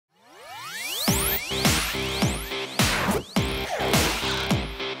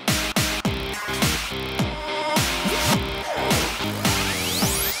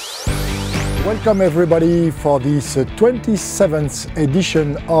Welcome everybody for this 27th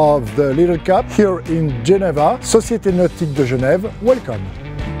edition of the Little Cup here in Geneva, Société Nautique de Genève. Welcome.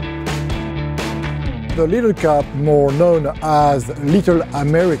 The Little Cup, more known as Little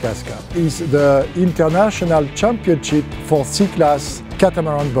America's Cup, is the international championship for C-class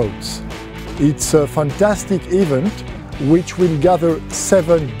catamaran boats. It's a fantastic event which will gather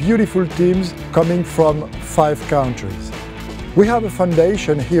 7 beautiful teams coming from 5 countries. We have a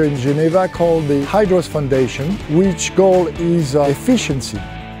foundation here in Geneva called the Hydros Foundation, which goal is efficiency.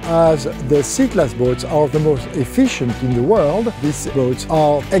 As the C-class boats are the most efficient in the world, these boats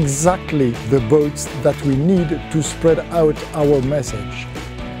are exactly the boats that we need to spread out our message.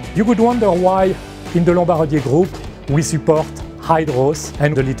 You could wonder why in the Lombardier Group we support Hydros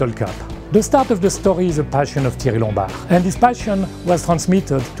and the Little Cup. The start of the story is a passion of Thierry Lombard, and this passion was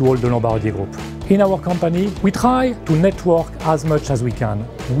transmitted to all the Lombardier Group. In our company, we try to network as much as we can.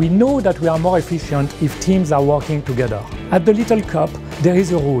 We know that we are more efficient if teams are working together. At the Little Cup, there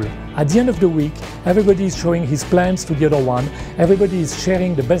is a rule. At the end of the week, everybody is showing his plans to the other one, everybody is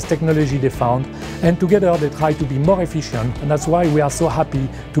sharing the best technology they found, and together they try to be more efficient, and that's why we are so happy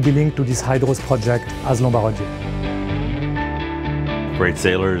to be linked to this Hydros project as Lombardier. Great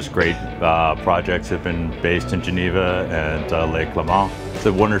sailors, great projects have been based in Geneva and Lake Le Mans. It's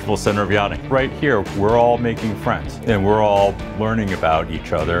a wonderful center of yachting. Right here, we're all making friends and we're all learning about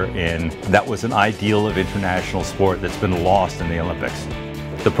each other, and that was an ideal of international sport that's been lost in the Olympics.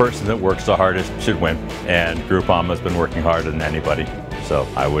 The person that works the hardest should win, and Groupama has been working harder than anybody. So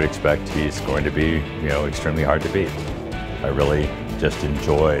I would expect he's going to be, extremely hard to beat. I really just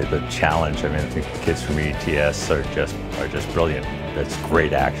enjoy the challenge. I mean, I think the kids from ETS are just brilliant. That's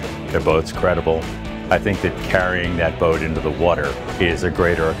great action. Their boat's credible. I think that carrying that boat into the water is a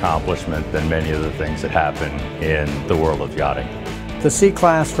greater accomplishment than many of the things that happen in the world of yachting. The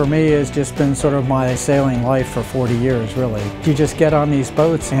C-Class for me has just been sort of my sailing life for 40 years, really. You just get on these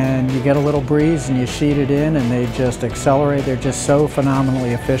boats and you get a little breeze and you sheet it in and they just accelerate. They're just so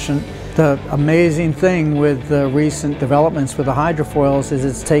phenomenally efficient. The amazing thing with the recent developments with the hydrofoils is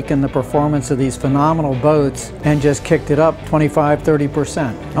it's taken the performance of these phenomenal boats and just kicked it up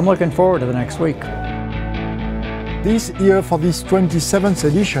 25–30%. I'm looking forward to the next week. This year, for this 27th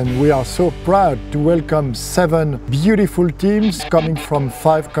edition, we are so proud to welcome 7 beautiful teams coming from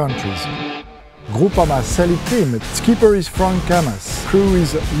 5 countries. Groupama Sailing Team, skipper is Frank Camas, crew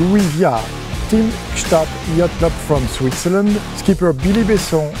is Louis Viard, Team Gstaad Yacht Club from Switzerland, skipper Billy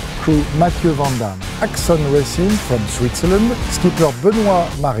Besson, crew Mathieu Van Damme. Axon Racing from Switzerland, skipper Benoît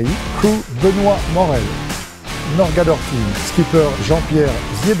Marie, crew Benoît Morel. Norgador Team, skipper Jean-Pierre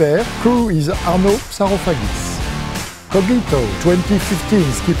Ziebert, crew is Arnaud Psarophagis. Cogito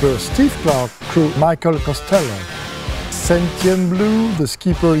 2015 skipper Steve Clark, crew Michael Costello. Sentient Blue, the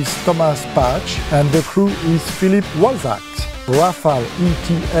skipper is Thomas Patch and the crew is Philippe Walzak. Rafale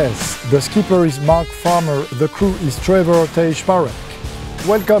ETS, the skipper is Mark Farmer, the crew is Trevor Teichmarek.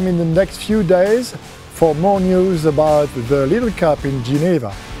 Welcome in the next few days for more news about the Little Cup in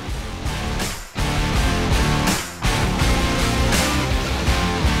Geneva.